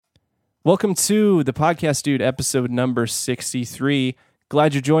Welcome to the Podcast Dude, episode number 63.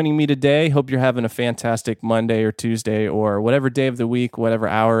 Glad you're joining me today. Hope you're having a fantastic Monday or Tuesday or whatever day of the week, whatever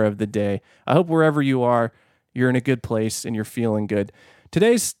hour of the day. I hope wherever you are, you're in a good place and you're feeling good.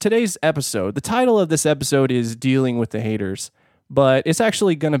 Today's episode, the title of this episode is Dealing with the Haters, but it's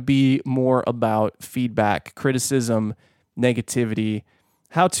actually going to be more about feedback, criticism, negativity,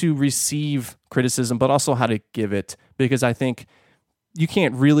 how to receive criticism, but also how to give it, because I think you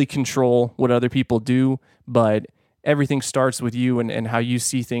can't really control what other people do, but everything starts with you and how you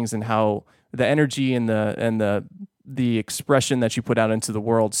see things and how the energy and the expression that you put out into the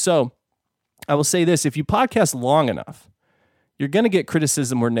world. So I will say this, if you podcast long enough, you're going to get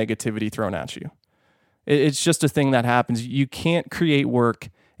criticism or negativity thrown at you. It's just a thing that happens. You can't create work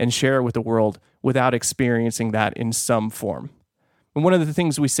and share it with the world without experiencing that in some form. And one of the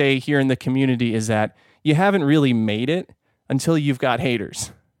things we say here in the community is that you haven't really made it until you've got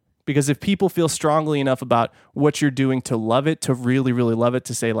haters. Because if people feel strongly enough about what you're doing to love it, to really, really love it,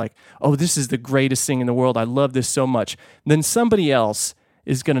 to say like, oh, this is the greatest thing in the world, I love this so much, then somebody else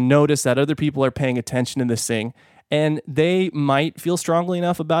is going to notice that other people are paying attention to this thing, and they might feel strongly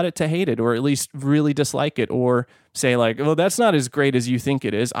enough about it to hate it, or at least really dislike it, or say like, well, that's not as great as you think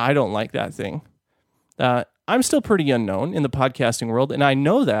it is, I don't like that thing. I'm still pretty unknown in the podcasting world, and I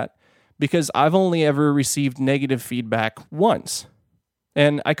know that because I've only ever received negative feedback once.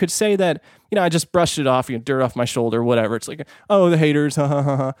 And I could say that, I just brushed it off, dirt off my shoulder, whatever. It's like, oh, the haters, ha, ha,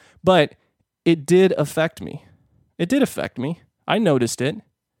 ha, ha. But it did affect me. It did affect me. I noticed it.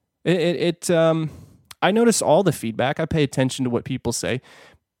 I noticed all the feedback. I pay attention to what people say.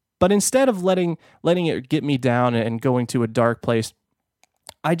 But instead of letting it get me down and going to a dark place,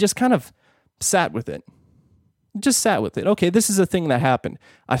 I just kind of sat with it. Okay, this is a thing that happened.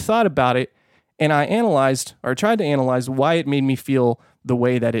 I thought about it, and I tried to analyze why it made me feel the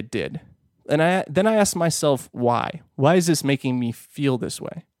way that it did. And then I asked myself, why? Why is this making me feel this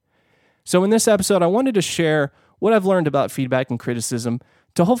way? So in this episode, I wanted to share what I've learned about feedback and criticism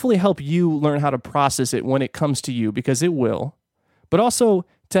to hopefully help you learn how to process it when it comes to you, because it will, but also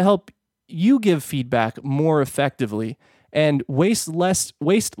to help you give feedback more effectively and waste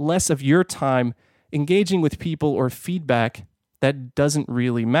less of your time engaging with people or feedback that doesn't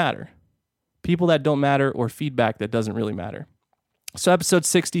really matter. People that don't matter or feedback that doesn't really matter. So episode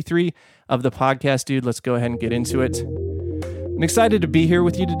 63 of the Podcast Dude, let's go ahead and get into it. I'm excited to be here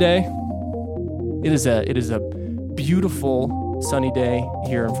with you today. It is a beautiful sunny day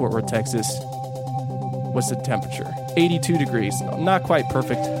here in Fort Worth, Texas. What's the temperature? 82 degrees. Not quite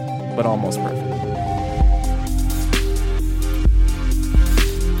perfect, but almost perfect.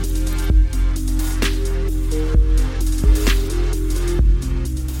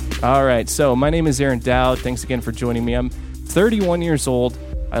 All right, so my name is Aaron Dowd. Thanks again for joining me. I'm 31 years old.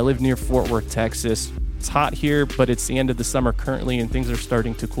 I live near Fort Worth, Texas. It's hot here, but it's the end of the summer currently, and things are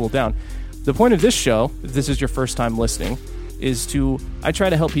starting to cool down. The point of this show, if this is your first time listening, is I try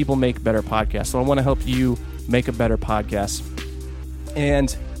to help people make better podcasts. So I want to help you make a better podcast.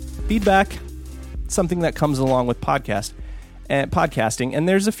 And feedback, something that comes along with podcasting, and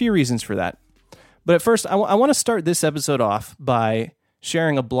there's a few reasons for that. But at first, I want to start this episode off by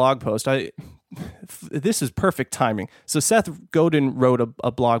sharing a blog post. This is perfect timing. So Seth Godin wrote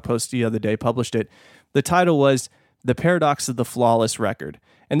a blog post the other day, published it. The title was The Paradox of the Flawless Record.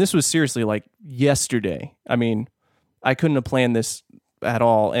 And this was seriously like yesterday. I mean, I couldn't have planned this at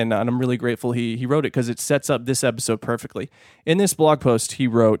all. And I'm really grateful he wrote it because it sets up this episode perfectly. In this blog post, he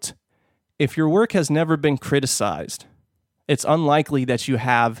wrote, if your work has never been criticized, it's unlikely that you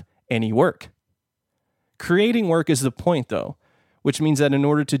have any work. Creating work is the point, though, which means that in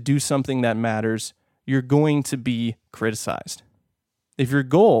order to do something that matters, you're going to be criticized. If your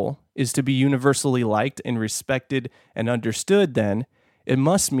goal is to be universally liked and respected and understood, then it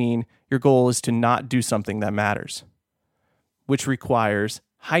must mean your goal is to not do something that matters, which requires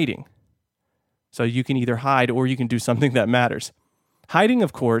hiding. So you can either hide or you can do something that matters. Hiding,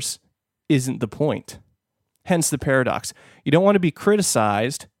 of course, isn't the point. Hence the paradox. You don't want to be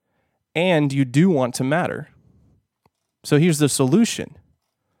criticized, and you do want to matter. So here's the solution.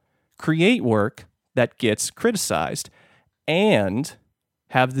 Create work that gets criticized and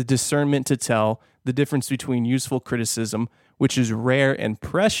have the discernment to tell the difference between useful criticism, which is rare and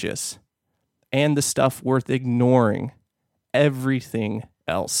precious, and the stuff worth ignoring, everything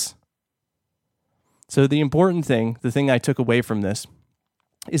else. So the important thing, the thing I took away from this,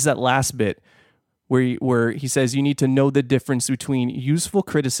 is that last bit where he says you need to know the difference between useful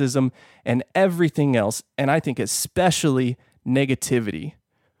criticism and everything else, and I think especially negativity,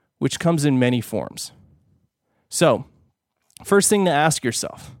 which comes in many forms. So, first thing to ask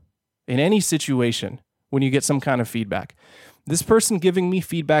yourself, in any situation when you get some kind of feedback. This person giving me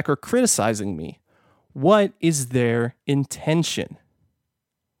feedback or criticizing me, what is their intention?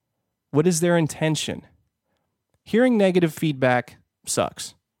 What is their intention? Hearing negative feedback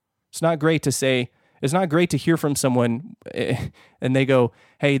sucks. It's not great to say, it's not great to hear from someone and they go,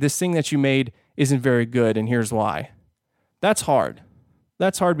 hey, this thing that you made isn't very good and here's why. That's hard.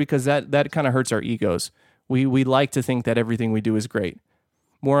 That's hard because that kind of hurts our egos. We like to think that everything we do is great.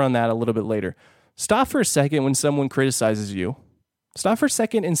 More on that a little bit later. Stop for a second when someone criticizes you. Stop for a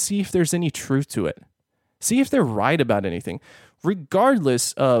second and see if there's any truth to it. See if they're right about anything,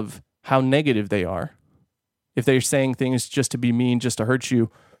 regardless of how negative they are. If they're saying things just to be mean, just to hurt you,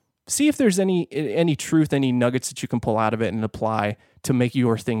 see if there's any truth, any nuggets that you can pull out of it and apply to make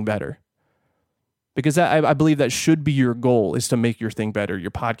your thing better. Because I believe that should be your goal, is to make your thing better,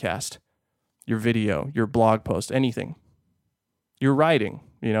 your podcast, your video, your blog post, anything. Your writing,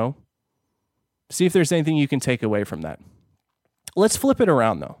 See if there's anything you can take away from that. Let's flip it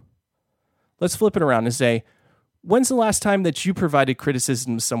around, though. Let's flip it around and say, when's the last time that you provided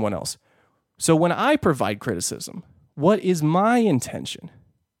criticism to someone else? So when I provide criticism, what is my intention?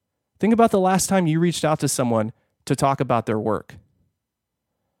 Think about the last time you reached out to someone to talk about their work.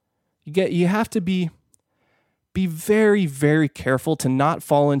 You have to be very, very careful to not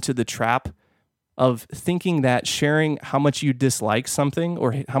fall into the trap of thinking that sharing how much you dislike something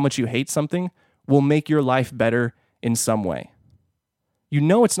or how much you hate something will make your life better in some way.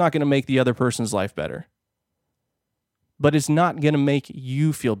 It's not going to make the other person's life better, but it's not going to make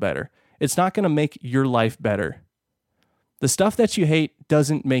you feel better. It's not going to make your life better. The stuff that you hate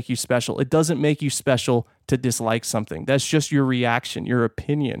doesn't make you special. It doesn't make you special to dislike something. That's just your reaction, your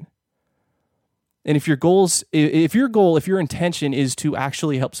opinion. And if your intention is to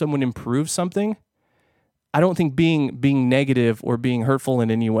actually help someone improve something, I don't think being negative or being hurtful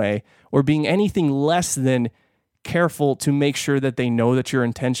in any way or being anything less than careful to make sure that they know that your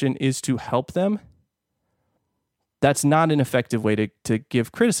intention is to help them, that's not an effective way to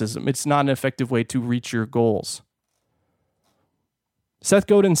give criticism. It's not an effective way to reach your goals. Seth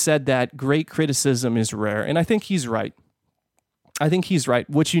Godin said that great criticism is rare, and I think he's right.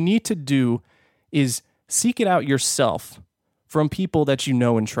 What you need to do is seek it out yourself from people that you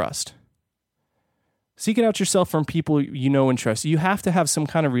know and trust. Seek it out yourself from people you know and trust. You have to have some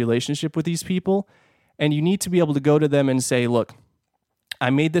kind of relationship with these people, and you need to be able to go to them and say, look,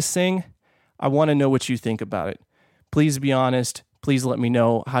 I made this thing. I want to know what you think about it. Please be honest. Please let me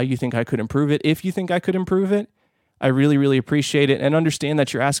know how you think I could improve it. If you think I could improve it, I really, really appreciate it, and understand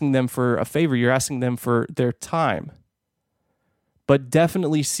that you're asking them for a favor. You're asking them for their time. But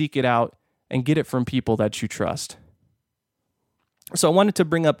definitely seek it out and get it from people that you trust. So I wanted to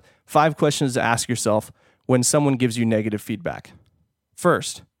bring up 5 questions to ask yourself when someone gives you negative feedback.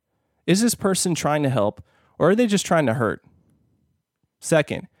 First, is this person trying to help, or are they just trying to hurt?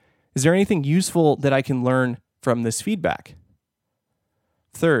 Second, is there anything useful that I can learn from this feedback?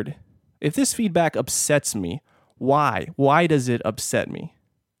 Third, if this feedback upsets me, why? Why does it upset me?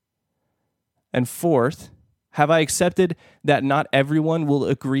 And fourth, have I accepted that not everyone will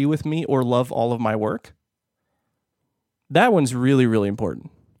agree with me or love all of my work? That one's really, really important.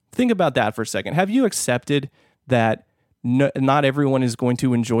 Think about that for a second. Have you accepted that not everyone is going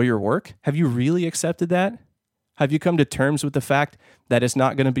to enjoy your work? Have you really accepted that? Have you come to terms with the fact that it's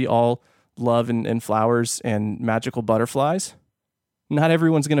not going to be all love and flowers and magical butterflies? Not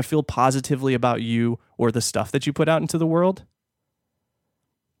everyone's going to feel positively about you or the stuff that you put out into the world.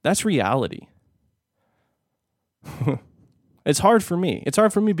 That's reality. It's hard for me. It's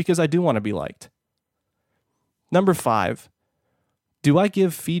hard for me because I do want to be liked. Number 5, do I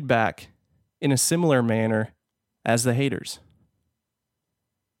give feedback in a similar manner as the haters?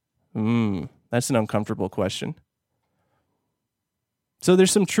 That's an uncomfortable question. So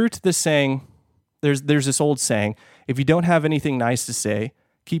there's some truth to this saying. There's this old saying, if you don't have anything nice to say,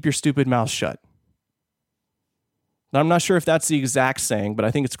 keep your stupid mouth shut. Now, I'm not sure if that's the exact saying, but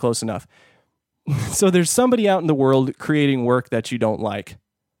I think it's close enough. So there's somebody out in the world creating work that you don't like.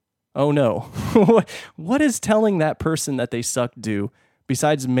 Oh no. What is telling that person that they suck do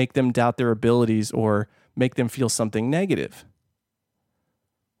besides make them doubt their abilities or make them feel something negative?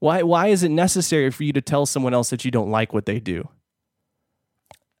 Why is it necessary for you to tell someone else that you don't like what they do?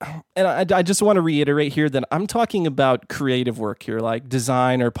 And I just want to reiterate here that I'm talking about creative work here, like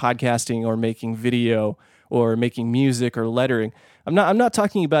design or podcasting or making video or making music or lettering. I'm not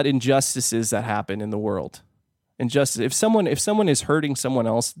talking about injustices that happen in the world. Injustice. If someone is hurting someone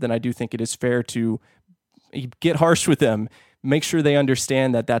else, then I do think it is fair to get harsh with them. Make sure they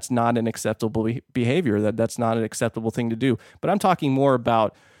understand that that's not an acceptable behavior, that's not an acceptable thing to do. But I'm talking more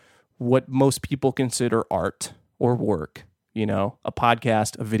about what most people consider art or work, a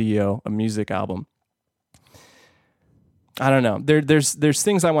podcast, a video, a music album. I don't know. There's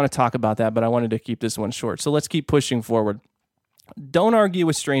things I want to talk about that, but I wanted to keep this one short. So let's keep pushing forward. Don't argue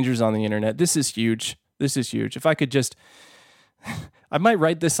with strangers on the internet. This is huge. If I could just, I might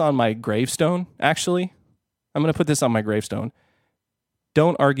write this on my gravestone, actually. I'm going to put this on my gravestone.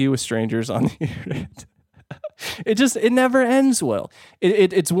 Don't argue with strangers on the internet. It never ends well.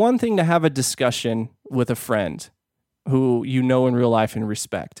 It's one thing to have a discussion with a friend who you know in real life and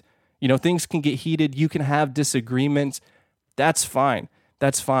respect. Things can get heated. You can have disagreements. That's fine.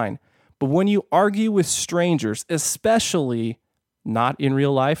 But when you argue with strangers, especially not in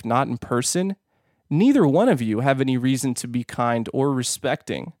real life, not in person, neither one of you have any reason to be kind or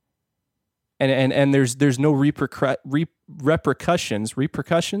respecting. And there's no repercussions.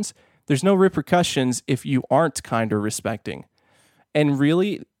 There's no repercussions if you aren't kind or respecting. And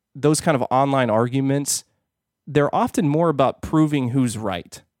really, those kind of online arguments, they're often more about proving who's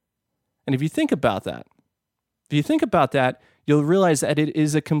right. And if you think about that, you'll realize that it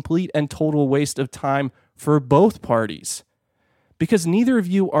is a complete and total waste of time for both parties. Because neither of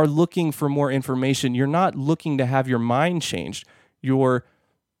you are looking for more information. You're not looking to have your mind changed. You're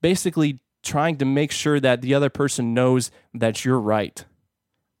basically trying to make sure that the other person knows that you're right.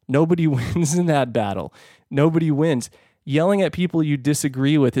 Nobody wins in that battle. Nobody wins. Yelling at people you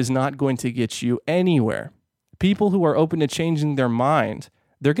disagree with is not going to get you anywhere. People who are open to changing their mind,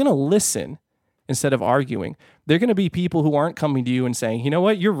 they're going to listen instead of arguing. They're going to be people who aren't coming to you and saying, you know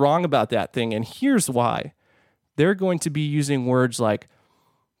what, you're wrong about that thing, and here's why. They're going to be using words like,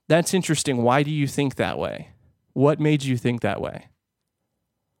 that's interesting, why do you think that way? What made you think that way?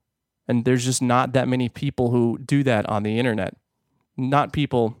 And there's just not that many people who do that on the internet. Not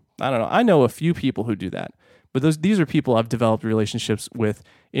people, I don't know, I know a few people who do that, but these are people I've developed relationships with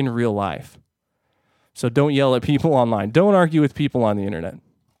in real life. So don't yell at people online. Don't argue with people on the internet.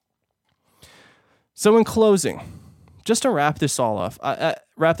 So in closing, just to wrap this all up, I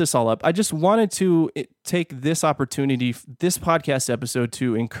just wanted to take this opportunity, this podcast episode,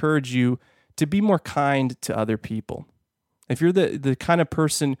 to encourage you to be more kind to other people. If you're the kind of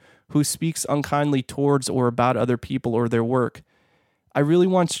person who speaks unkindly towards or about other people or their work, I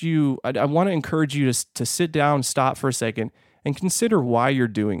want to encourage you to sit down, stop for a second, and consider why you're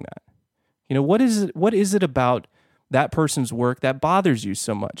doing that. What is it about that person's work that bothers you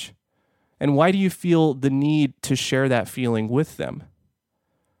so much? And why do you feel the need to share that feeling with them?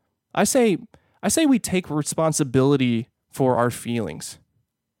 I say we take responsibility for our feelings.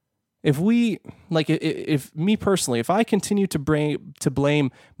 If me personally, if I continue to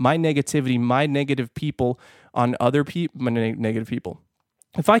blame my negativity, my negative people on other people, negative people,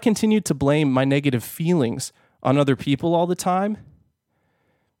 if I continue to blame my negative feelings on other people all the time,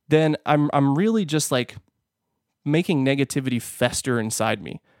 then I'm really just like making negativity fester inside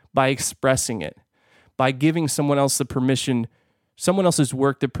me by expressing it, by giving someone else's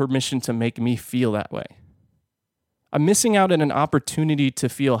work the permission to make me feel that way. I'm missing out on an opportunity to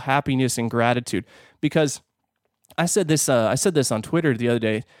feel happiness and gratitude, because I said this on Twitter the other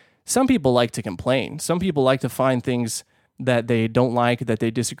day. Some people like to complain. Some people like to find things that they don't like, that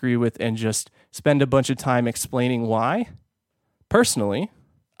they disagree with, and just spend a bunch of time explaining why. Personally,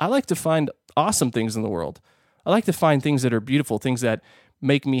 I like to find awesome things in the world. I like to find things that are beautiful, things that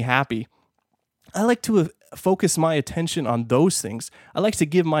make me happy. I like to focus my attention on those things. I like to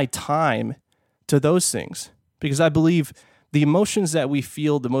give my time to those things, because I believe the emotions that we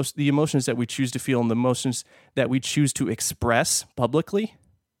feel, the emotions that we choose to feel, and the emotions that we choose to express publicly,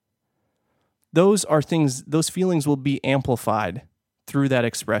 those feelings will be amplified through that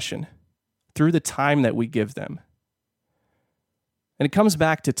expression, through the time that we give them. And it comes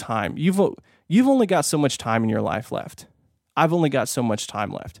back to time. You've only got so much time in your life left. I've only got so much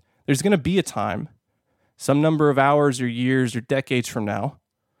time left. There's going to be a time, some number of hours or years or decades from now,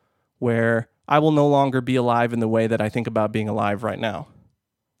 where I will no longer be alive in the way that I think about being alive right now.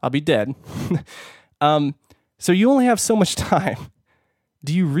 I'll be dead. So you only have so much time.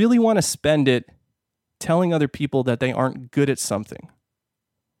 Do you really want to spend it telling other people that they aren't good at something?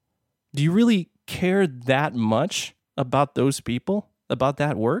 Do you really care that much about those people, about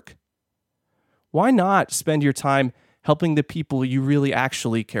that work? Why not spend your time helping the people you really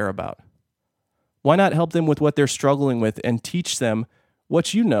actually care about? Why not help them with what they're struggling with and teach them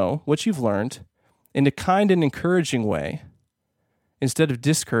what you know, what you've learned, in a kind and encouraging way, instead of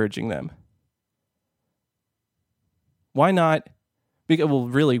discouraging them? Why not?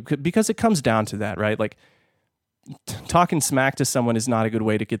 Because it comes down to that, right? Like, talking smack to someone is not a good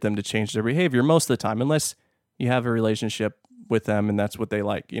way to get them to change their behavior most of the time, unless you have a relationship with them, and that's what they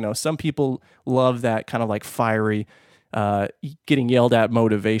like. Some people love that kind of like fiery, getting yelled at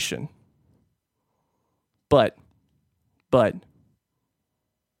motivation. But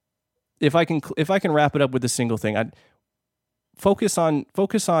if I can wrap it up with a single thing, I'd focus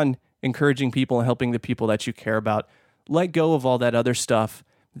on encouraging people and helping the people that you care about. Let go of all that other stuff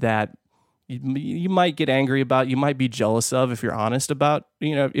that you might get angry about, you might be jealous of if you're honest about,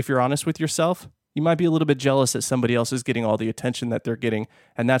 if you're honest with yourself. You might be a little bit jealous that somebody else is getting all the attention that they're getting,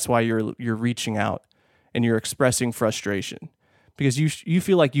 and that's why you're reaching out and you're expressing frustration because you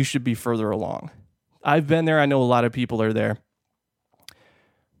feel like you should be further along. I've been there. I know a lot of people are there.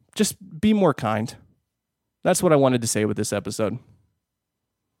 Just be more kind. That's what I wanted to say with this episode.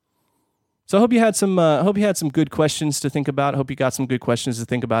 So I hope you had some good questions to think about. I hope you got some good questions to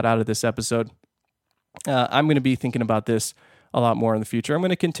think about out of this episode. I'm going to be thinking about this a lot more in the future. I'm going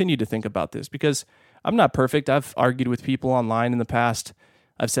to continue to think about this because I'm not perfect. I've argued with people online in the past.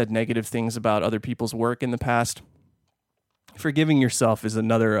 I've said negative things about other people's work in the past. Forgiving yourself is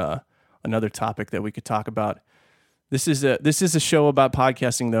another topic that we could talk about. This is a show about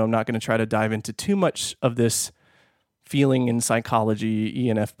podcasting, though. I'm not going to try to dive into too much of this feeling and psychology,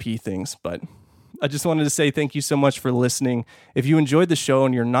 ENFP things, but I just wanted to say thank you so much for listening. If you enjoyed the show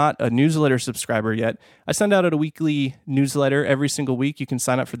and you're not a newsletter subscriber yet, I send out a weekly newsletter every single week. You can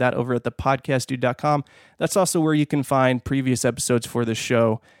sign up for that over at thepodcastdude.com. That's also where you can find previous episodes for the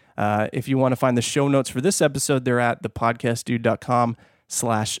show. If you want to find the show notes for this episode, they're at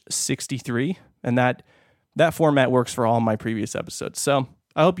thepodcastdude.com/63, and that format works for all my previous episodes. So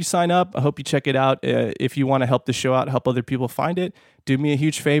I hope you sign up. I hope you check it out. If you want to help the show out, help other people find it, do me a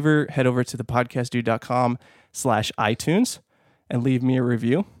huge favor. Head over to thepodcastdude.com/iTunes and leave me a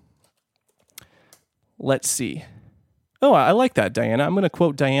review. Let's see. Oh, I like that, Diana. I'm going to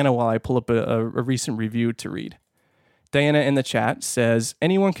quote Diana while I pull up a recent review to read. Diana in the chat says,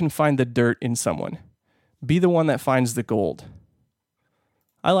 anyone can find the dirt in someone. Be the one that finds the gold.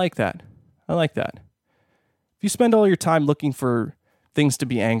 I like that. If you spend all your time looking for things to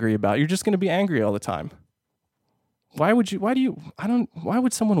be angry about, you're just going to be angry all the time. Why would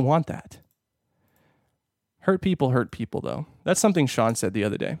someone want that? Hurt people, though. That's something Sean said the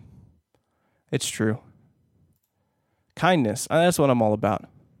other day. It's true. Kindness, that's what I'm all about.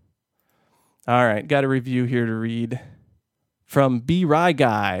 All right, got a review here to read from B. Rye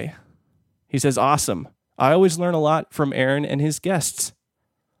Guy. He says, awesome. I always learn a lot from Aaron and his guests.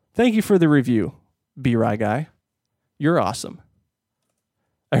 Thank you for the review, B. Rye Guy. You're awesome.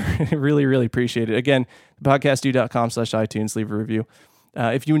 I really, really appreciate it. Again, podcastdude.com/iTunes, leave a review.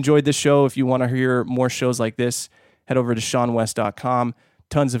 If you enjoyed this show, if you want to hear more shows like this, head over to SeanWest.com.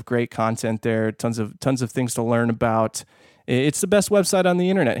 Tons of great content there, tons of things to learn about. It's the best website on the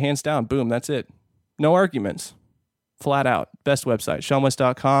internet, hands down. Boom, that's it. No arguments. Flat out. Best website,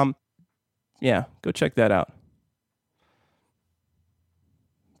 SeanWest.com. Yeah, go check that out.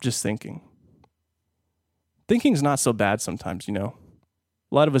 Just thinking. Thinking's not so bad sometimes, A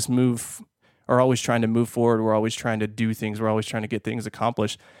lot of us are always trying to move forward. We're always trying to do things. We're always trying to get things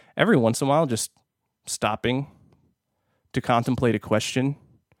accomplished. Every once in a while, just stopping to contemplate a question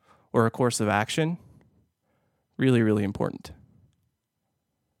or a course of action, really, really important.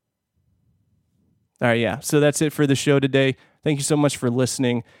 All right, yeah. So that's it for the show today. Thank you so much for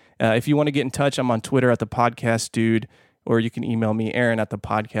listening. If you want to get in touch, I'm on Twitter at @thepodcastdude, or you can email me,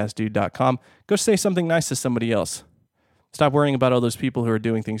 aaron@thepodcastdude.com. Go say something nice to somebody else. Stop worrying about all those people who are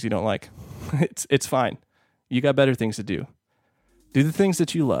doing things you don't like. It's fine. You got better things to do. Do the things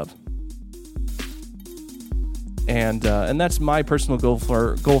that you love. And that's my personal goal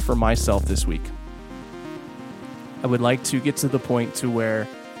for myself this week. I would like to get to the point to where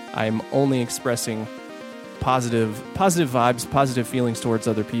I'm only expressing positive vibes, positive feelings towards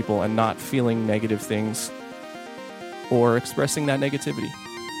other people, and not feeling negative things or expressing that negativity.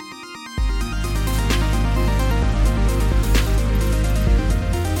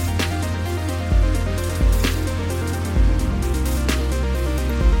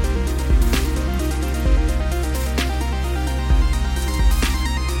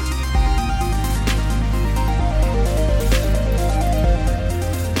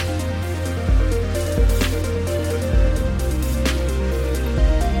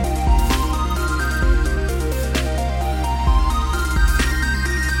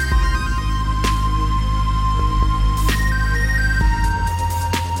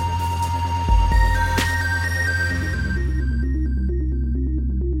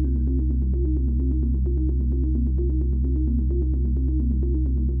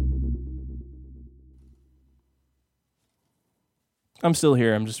 I'm still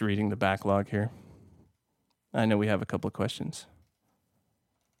here. I'm just reading the backlog here. I know we have a couple of questions.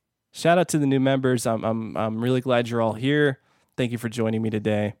 Shout out to the new members. I'm really glad you're all here. Thank you for joining me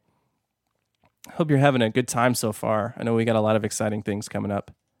today. Hope you're having a good time so far. I know we got a lot of exciting things coming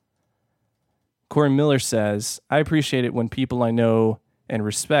up. Corey Miller says, I appreciate it when people I know and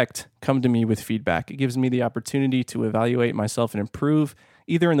respect come to me with feedback. It gives me the opportunity to evaluate myself and improve,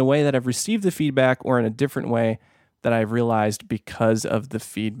 either in the way that I've received the feedback or in a different way that I've realized because of the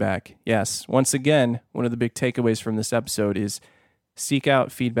feedback. Yes, once again, one of the big takeaways from this episode is seek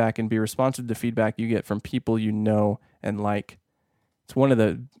out feedback and be responsive to feedback you get from people you know and like.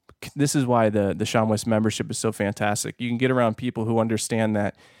 This is why the Sean West membership is so fantastic. You can get around people who understand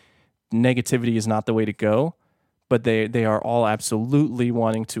that negativity is not the way to go, but they are all absolutely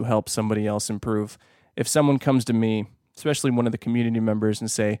wanting to help somebody else improve. If someone comes to me, especially one of the community members, and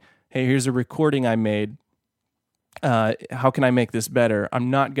say, hey, here's a recording I made, how can I make this better? I'm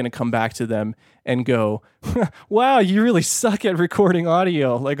not going to come back to them and go, wow, you really suck at recording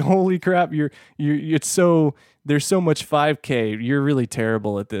audio. Like, holy crap, there's so much 5K. You're really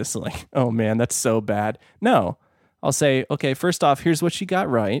terrible at this. Like, oh man, that's so bad. No, I'll say, okay, first off, here's what you got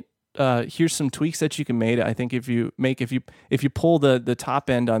right. Here's some tweaks that you can make. I think if you pull the top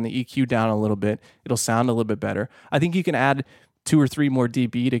end on the EQ down a little bit, it'll sound a little bit better. I think you can add 2 or 3 more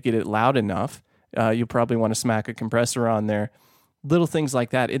dB to get it loud enough. You'll probably want to smack a compressor on there. Little things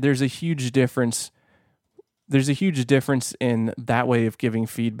like that. There's a huge difference. There's a huge difference in that way of giving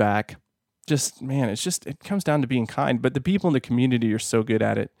feedback. It comes down to being kind. But the people in the community are so good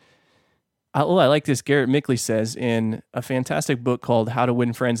at it. I like this. Garrett Mickley says in a fantastic book called How to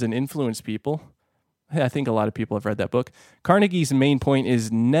Win Friends and Influence People. I think a lot of people have read that book. Carnegie's main point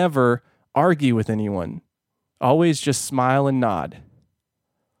is never argue with anyone. Always just smile and nod.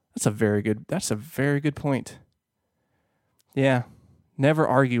 That's a very good point. Yeah. Never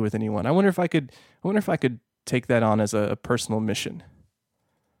argue with anyone. I wonder if I could take that on as a personal mission.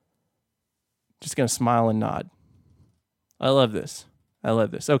 Just going to smile and nod. I love this.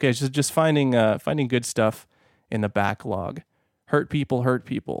 Okay, so just finding good stuff in the backlog. Hurt people.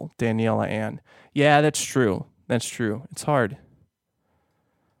 Daniela Ann. Yeah, that's true. It's hard.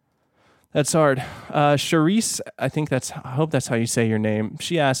 That's hard. Charisse, I hope that's how you say your name.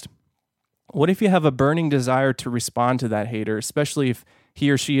 She asked, what if you have a burning desire to respond to that hater, especially if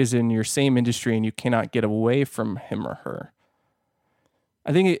he or she is in your same industry and you cannot get away from him or her?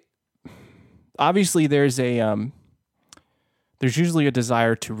 I think obviously there's usually a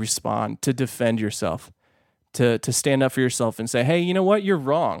desire to respond, to defend yourself, to stand up for yourself and say, hey, you know what? You're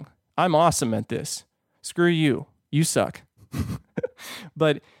wrong. I'm awesome at this. Screw you. You suck.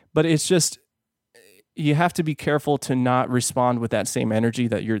 But it's just, you have to be careful to not respond with that same energy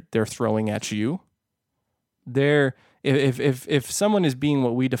that they're throwing at you. If someone is being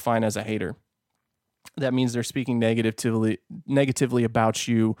what we define as a hater, that means they're speaking negatively about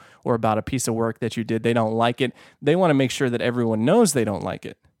you or about a piece of work that you did. They don't like it. They want to make sure that everyone knows they don't like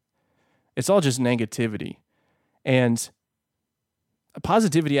it. It's all just negativity. And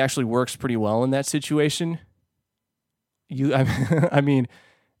positivity actually works pretty well in that situation. I mean,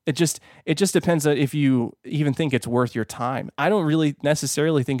 it just depends on if you even think it's worth your time. I don't really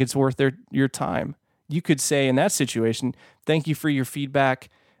necessarily think it's worth your time. You could say in that situation, thank you for your feedback.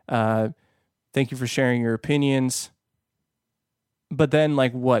 Thank you for sharing your opinions. But then,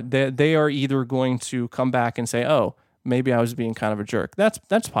 like, what? They are either going to come back and say, oh, maybe I was being kind of a jerk.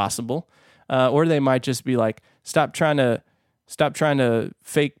 That's possible. Or they might just be like, stop trying to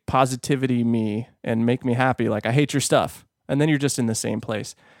fake positivity me and make me happy. Like, I hate your stuff. And then you're just in the same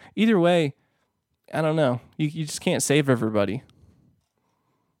place. Either way, I don't know. You just can't save everybody.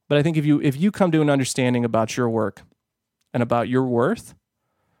 But I think if you come to an understanding about your work and about your worth,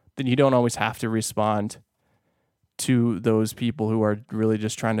 then you don't always have to respond to those people who are really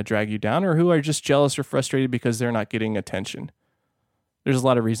just trying to drag you down or who are just jealous or frustrated because they're not getting attention. There's a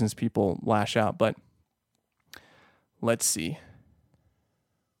lot of reasons people lash out, but let's see.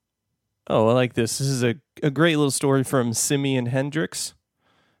 Oh, I like this. This is a great little story from Simeon Hendricks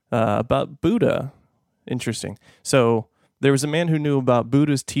about Buddha. Interesting. So there was a man who knew about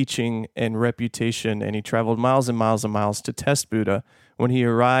Buddha's teaching and reputation, and he traveled miles and miles and miles to test Buddha. When he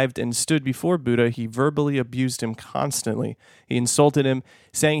arrived and stood before Buddha, he verbally abused him constantly. He insulted him,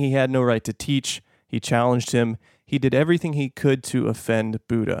 saying he had no right to teach. He challenged him. He did everything he could to offend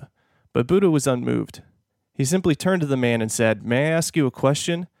Buddha. But Buddha was unmoved. He simply turned to the man and said, "May I ask you a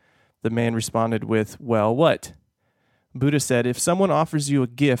question?" The man responded with, "Well, what?" Buddha said, "If someone offers you a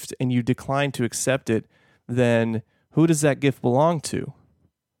gift and you decline to accept it, then who does that gift belong to?"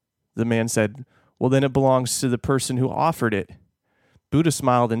 The man said, "Well, then it belongs to the person who offered it." Buddha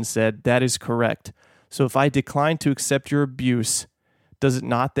smiled and said, "That is correct. So if I decline to accept your abuse, does it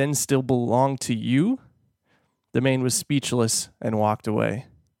not then still belong to you? The man was speechless and walked away.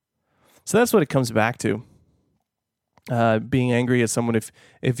 So that's what it comes back to. Being angry at someone.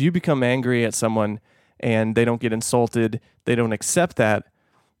 If you become angry at someone and they don't get insulted, they don't accept that,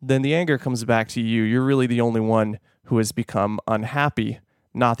 then the anger comes back to you. You're really the only one who has become unhappy,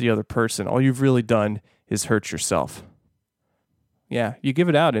 not the other person. All you've really done is hurt yourself. Yeah, you give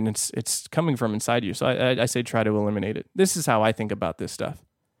it out and it's coming from inside you. So I say try to eliminate it. This is how I think about this stuff.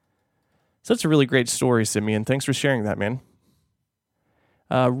 So that's a really great story, Simeon. Thanks for sharing that, man.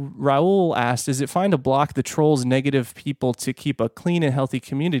 Raul asked, is it fine to block the trolls' negative people to keep a clean and healthy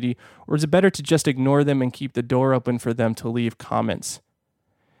community, or is it better to just ignore them and keep the door open for them to leave comments?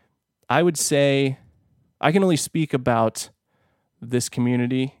 I would say, I can only speak about this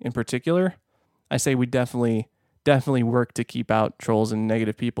community in particular. I say we definitely work to keep out trolls and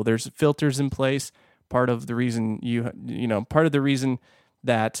negative people. There's filters in place. Part of the reason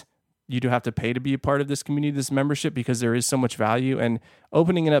that you do have to pay to be a part of this community, this membership, because there is so much value, and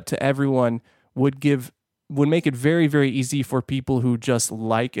opening it up to everyone would make it very, very easy for people who just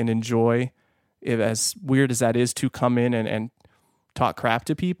like and enjoy it, as weird as that is, to come in and talk crap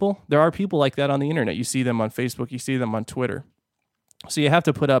to people. There are people like that on the internet. You see them on Facebook, you see them on Twitter. So you have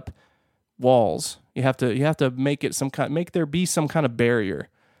to put up walls. You have to make there be some kind of barrier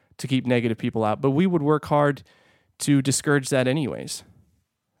to keep negative people out. But we would work hard to discourage that anyways.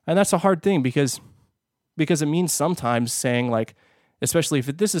 And that's a hard thing because it means sometimes saying, like, especially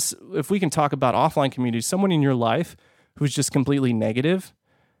if we can talk about offline communities, someone in your life who's just completely negative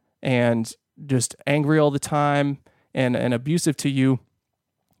and just angry all the time and abusive to you,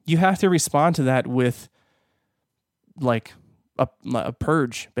 you have to respond to that with like a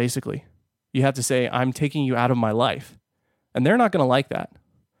purge, basically. You have to say, I'm taking you out of my life. And they're not going to like that.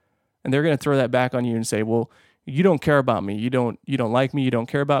 And they're going to throw that back on you and say, well, you don't care about me. You don't like me. You don't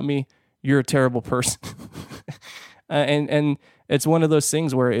care about me. You're a terrible person. And it's one of those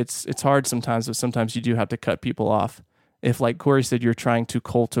things where it's hard sometimes, but sometimes you do have to cut people off. If, like Corey said, you're trying to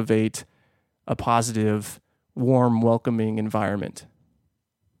cultivate a positive, warm, welcoming environment.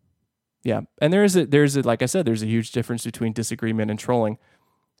 Yeah. And there's like I said, there's a huge difference between disagreement and trolling.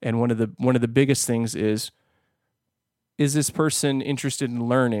 And one of the biggest things is this person interested in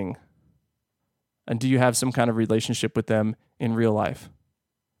learning? And do you have some kind of relationship with them in real life?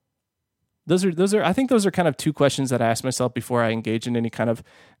 Those are I think those are kind of two questions that I ask myself before I engage in any kind of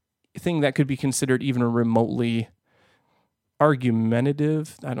thing that could be considered even remotely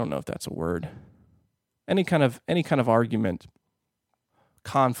argumentative. I don't know if that's a word. Any kind of argument,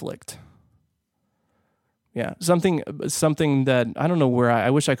 conflict. Yeah, something that I don't know where I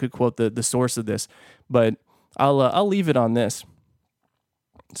wish I could quote the source of this, but I'll leave it on this.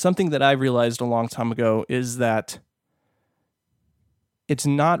 Something that I realized a long time ago is that it's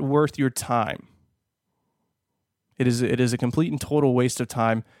not worth your time. It is a complete and total waste of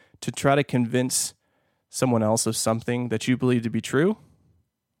time to try to convince someone else of something that you believe to be true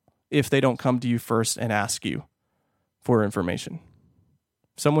if they don't come to you first and ask you for information.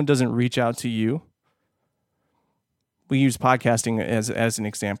 If someone doesn't reach out to you, we use podcasting as an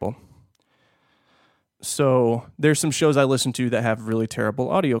example. So there's some shows I listen to that have really terrible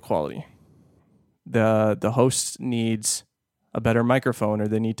audio quality. The host needs a better microphone, or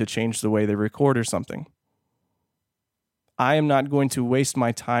they need to change the way they record or something. I am not going to waste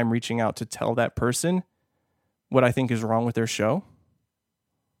my time reaching out to tell that person what I think is wrong with their show.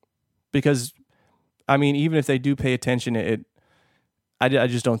 Because, I mean, even if they do pay attention, I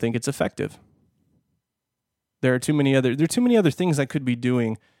just don't think it's effective. There are too many other things I could be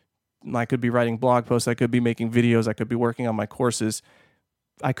doing. I could be writing blog posts. I could be making videos. I could be working on my courses.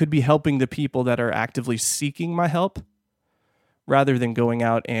 I could be helping the people that are actively seeking my help rather than going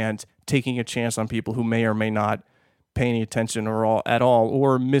out and taking a chance on people who may or may not pay any attention at all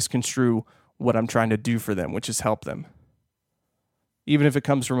or misconstrue what I'm trying to do for them, which is help them. Even if it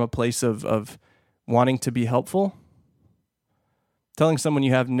comes from a place of wanting to be helpful, telling someone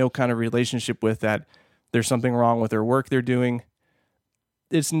you have no kind of relationship with that there's something wrong with their work they're doing,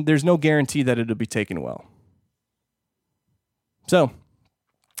 there's no guarantee that it'll be taken well. So,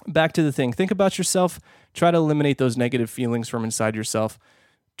 back to the thing. Think about yourself. Try to eliminate those negative feelings from inside yourself.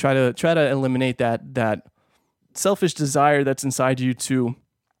 Try to eliminate that selfish desire that's inside you to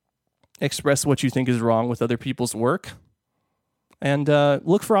express what you think is wrong with other people's work. And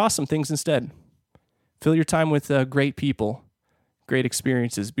look for awesome things instead. Fill your time with great people, great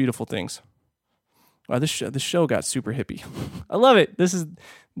experiences, beautiful things. Wow, this show got super hippie. I love it. This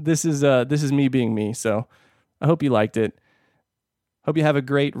is me being me. So I hope you liked it. Hope you have a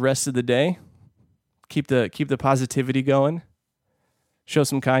great rest of the day. Keep the positivity going. Show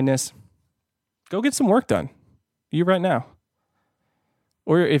some kindness. Go get some work done. You right now.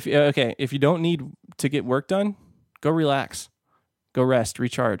 Or if you don't need to get work done, go relax. Go rest,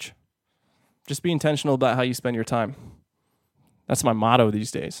 recharge. Just be intentional about how you spend your time. That's my motto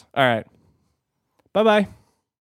these days. All right. Bye-bye.